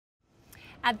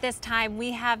At this time,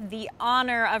 we have the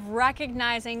honor of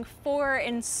recognizing 4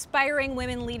 inspiring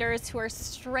women leaders who are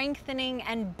strengthening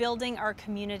and building our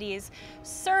communities,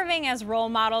 serving as role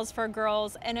models for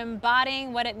girls, and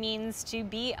embodying what it means to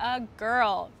be a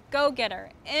girl, go-getter,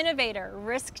 innovator,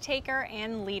 risk-taker,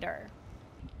 and leader.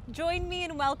 Join me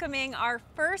in welcoming our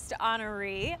first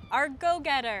honoree, our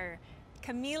go-getter,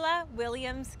 Camila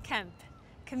Williams Kemp.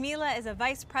 Camila is a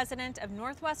vice president of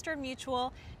Northwestern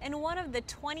Mutual and one of the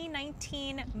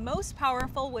 2019 Most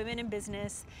Powerful Women in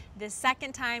Business, the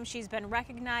second time she's been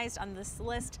recognized on this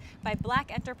list by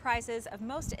Black Enterprise's of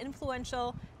most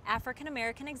influential African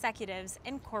American executives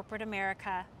in corporate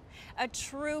America. A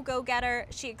true go-getter,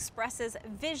 she expresses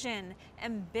vision,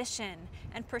 ambition,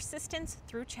 and persistence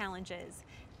through challenges.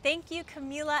 Thank you,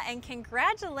 Camila, and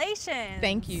congratulations.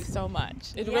 Thank you so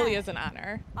much. It really is an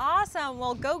honor. Awesome.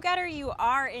 Well, go-getter you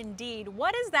are indeed.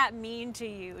 What does that mean to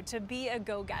you, to be a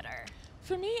go-getter?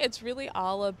 For me, it's really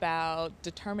all about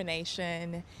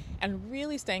determination and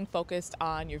really staying focused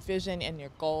on your vision and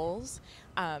your goals.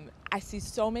 I see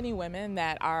so many women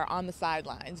that are on the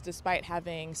sidelines despite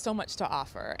having so much to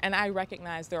offer. And I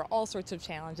recognize there are all sorts of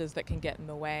challenges that can get in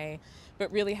the way,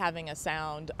 but really having a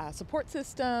sound support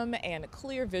system and a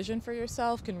clear vision for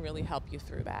yourself can really help you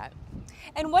through that.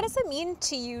 And what does it mean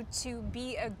to you to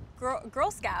be a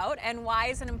Girl Scout, and why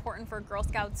is it important for Girl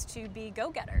Scouts to be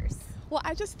go-getters? Well,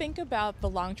 I just think about the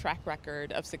long track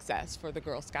record of success for the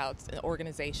Girl Scouts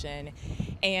organization,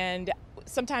 and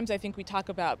sometimes I think we talk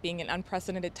about being in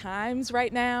unprecedented times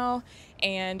right now,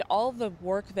 and all the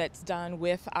work that's done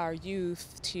with our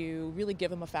youth to really give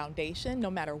them a foundation,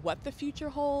 no matter what the future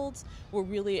holds, will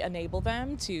really enable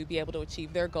them to be able to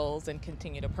achieve their goals and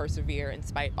continue to persevere in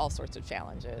spite of all sorts of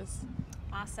challenges.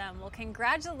 Awesome. Well,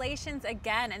 congratulations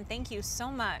again, and thank you so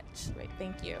much. Great,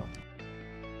 thank you.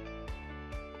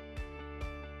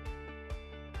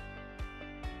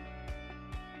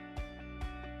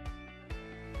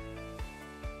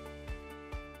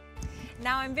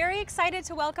 Now I'm very excited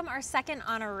to welcome our second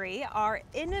honoree, our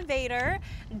innovator,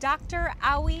 Dr.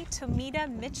 Awi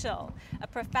Tomita Mitchell, a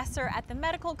professor at the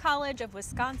Medical College of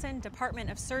Wisconsin Department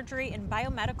of Surgery and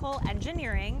Biomedical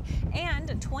Engineering, and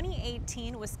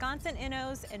 2018 Wisconsin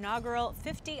Inno's inaugural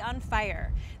 50 on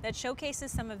Fire that showcases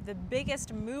some of the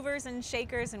biggest movers and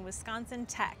shakers in Wisconsin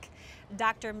tech.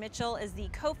 Dr. Mitchell is the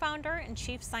co-founder and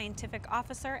chief scientific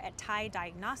officer at TIE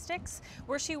Diagnostics,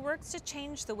 where she works to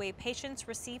change the way patients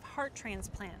receive heart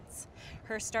transplants.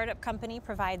 Her startup company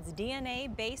provides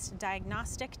DNA-based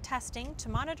diagnostic testing to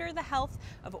monitor the health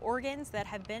of organs that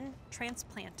have been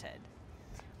transplanted.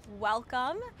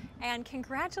 Welcome and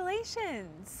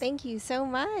congratulations. Thank you so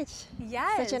much.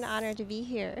 Yes. Such an honor to be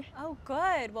here. Oh,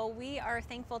 good. Well, we are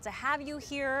thankful to have you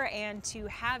here and to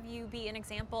have you be an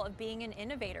example of being an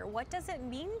innovator. What does it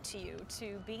mean to you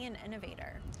to be an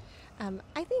innovator?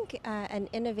 I think an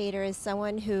innovator is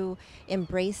someone who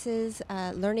embraces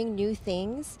learning new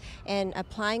things and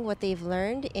applying what they've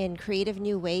learned in creative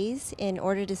new ways in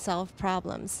order to solve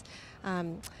problems.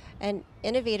 An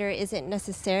innovator isn't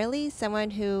necessarily someone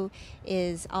who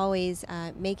is always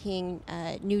making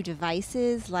new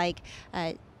devices like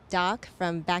Doc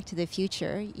from Back to the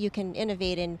Future. You can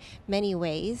innovate in many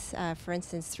ways, for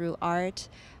instance, through art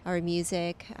or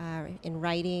music, in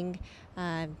writing,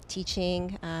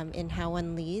 teaching, in how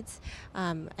one leads.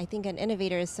 I think an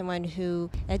innovator is someone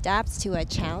who adapts to a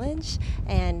challenge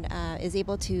and is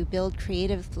able to build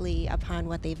creatively upon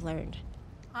what they've learned.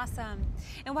 Awesome.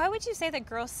 And why would you say that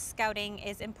Girl Scouting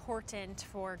is important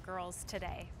for girls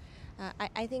today?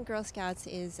 I think Girl Scouts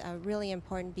is really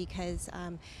important because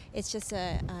it's just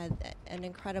an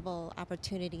incredible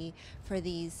opportunity for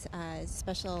these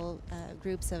special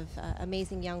groups of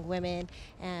amazing young women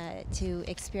to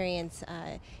experience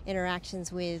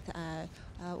interactions with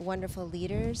wonderful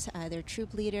leaders. They're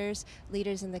troop leaders,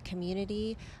 leaders in the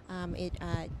community. It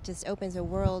just opens a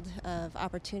world of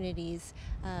opportunities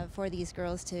for these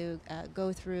girls to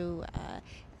go through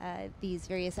these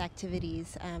various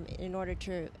activities in order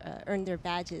to earn their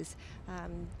badges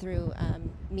through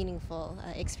meaningful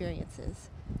experiences.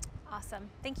 Awesome.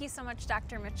 Thank you so much,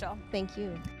 Dr. Mitchell. Thank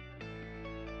you.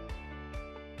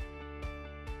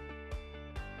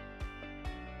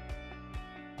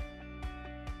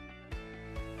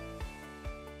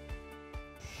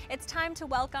 It's time to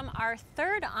welcome our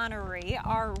third honoree,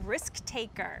 our risk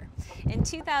taker. In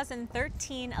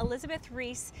 2013, Elizabeth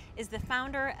Reese is the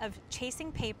founder of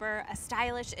Chasing Paper, a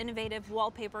stylish, innovative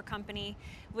wallpaper company,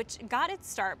 which got its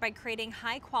start by creating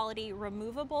high-quality,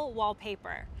 removable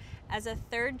wallpaper. As a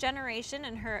third generation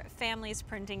in her family's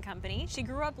printing company, she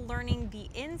grew up learning the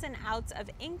ins and outs of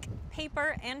ink,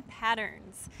 paper, and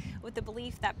patterns. With the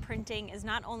belief that printing is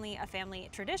not only a family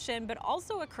tradition, but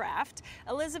also a craft,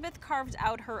 Elizabeth carved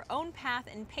out her own path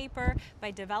in paper by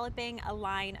developing a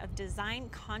line of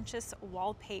design-conscious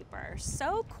wallpaper.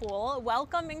 So cool.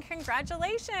 Welcome and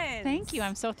congratulations. Thank you.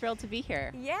 I'm so thrilled to be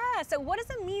here. Yeah. So what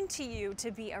does it mean to you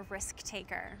to be a risk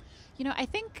taker? You know, I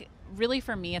think really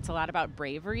for me, it's a lot about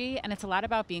bravery and it's a lot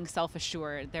about being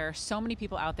self-assured. There are so many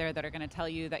people out there that are going to tell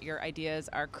you that your ideas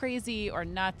are crazy or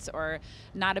nuts or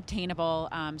not obtainable.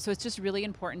 So it's just really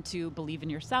important to believe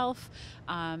in yourself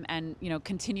and,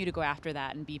 continue to go after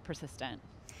that and be persistent.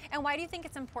 And why do you think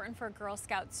it's important for Girl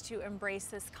Scouts to embrace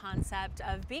this concept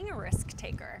of being a risk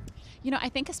taker? You know, I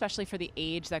think especially for the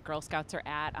age that Girl Scouts are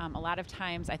at, a lot of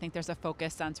times I think there's a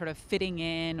focus on sort of fitting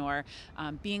in or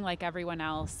being like everyone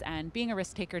else. And being a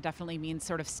risk taker definitely means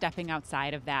sort of stepping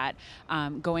outside of that,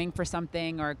 going for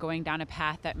something or going down a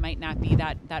path that might not be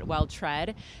that well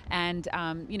tread. And,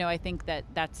 I think that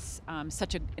that's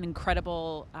such an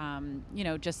incredible,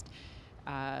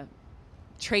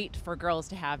 trait for girls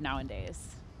to have nowadays.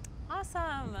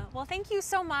 Awesome. Well, thank you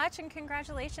so much and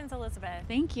congratulations, Elizabeth.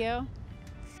 Thank you.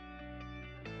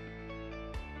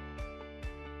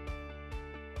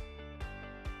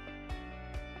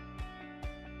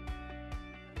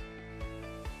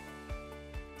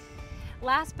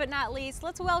 Last but not least,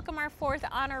 let's welcome our fourth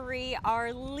honoree,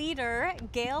 our leader,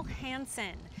 G.I.R.L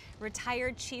Hansen,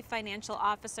 retired Chief Financial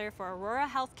Officer for Aurora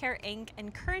Healthcare, Inc.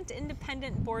 and current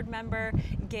independent board member.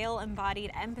 G.I.R.L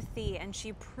embodied empathy and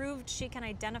she proved she can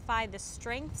identify the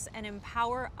strengths and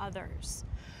empower others.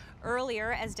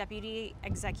 Earlier, as Deputy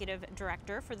Executive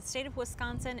Director for the State of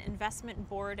Wisconsin Investment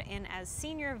Board and as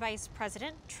Senior Vice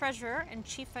President, Treasurer, and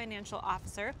Chief Financial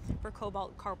Officer for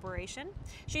Cobalt Corporation,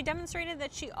 she demonstrated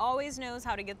that she always knows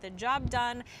how to get the job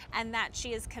done and that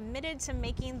she is committed to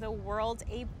making the world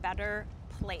a better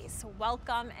place.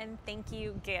 Welcome and thank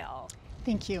you, G.I.R.L.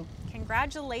 Thank you.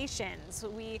 Congratulations.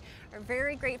 We are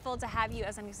very grateful to have you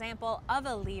as an example of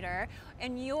a leader.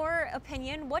 In your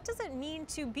opinion, what does it mean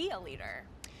to be a leader?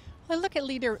 I look at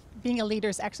being a leader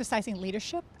as exercising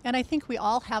leadership, and I think we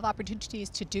all have opportunities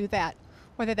to do that,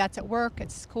 whether that's at work,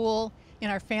 at school, in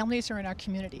our families, or in our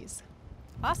communities.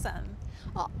 Awesome.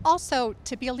 Also,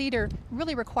 to be a leader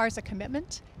really requires a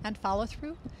commitment and follow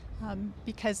through,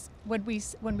 because when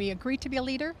we agree to be a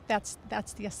leader, that's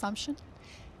the assumption.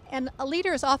 And a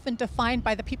leader is often defined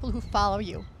by the people who follow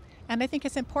you. And I think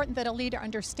it's important that a leader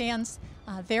understands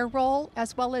their role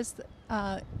as well as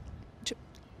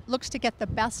looks to get the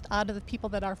best out of the people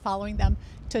that are following them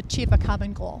to achieve a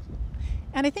common goal.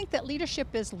 And I think that leadership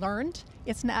is learned.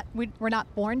 We're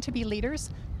not born to be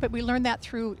leaders, but we learn that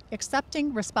through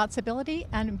accepting responsibility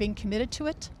and being committed to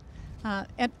it.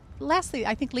 And lastly,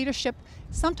 I think leadership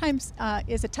sometimes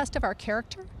is a test of our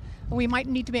character. We might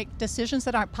need to make decisions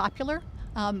that aren't popular,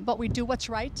 but we do what's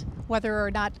right, whether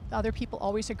or not other people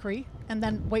always agree, and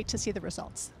then wait to see the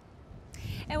results.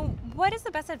 And what is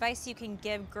the best advice you can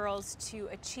give girls to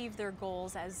achieve their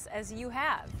goals as you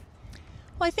have?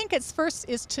 Well, I think it's first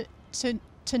is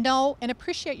to know and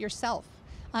appreciate yourself,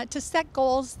 to set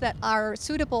goals that are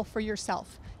suitable for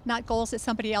yourself, not goals that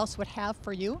somebody else would have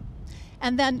for you,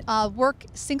 and then work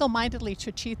single-mindedly to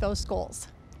achieve those goals.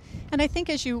 And I think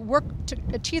as you work to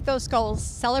achieve those goals,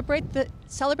 celebrate the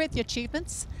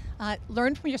achievements,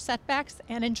 learn from your setbacks,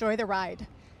 and enjoy the ride.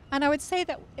 And I would say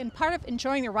that in part of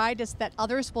enjoying the ride is that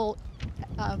others will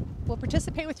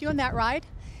participate with you in that ride,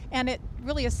 and it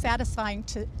really is satisfying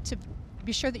to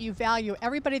be sure that you value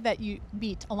everybody that you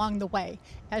meet along the way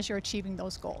as you're achieving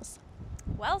those goals.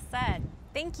 Well said.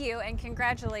 Thank you and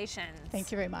congratulations.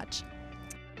 Thank you very much.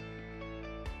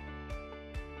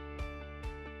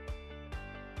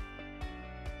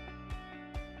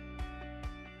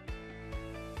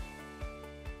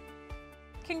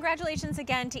 Congratulations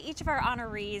again to each of our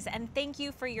honorees, and thank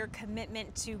you for your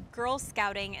commitment to Girl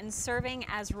Scouting and serving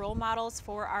as role models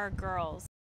for our girls.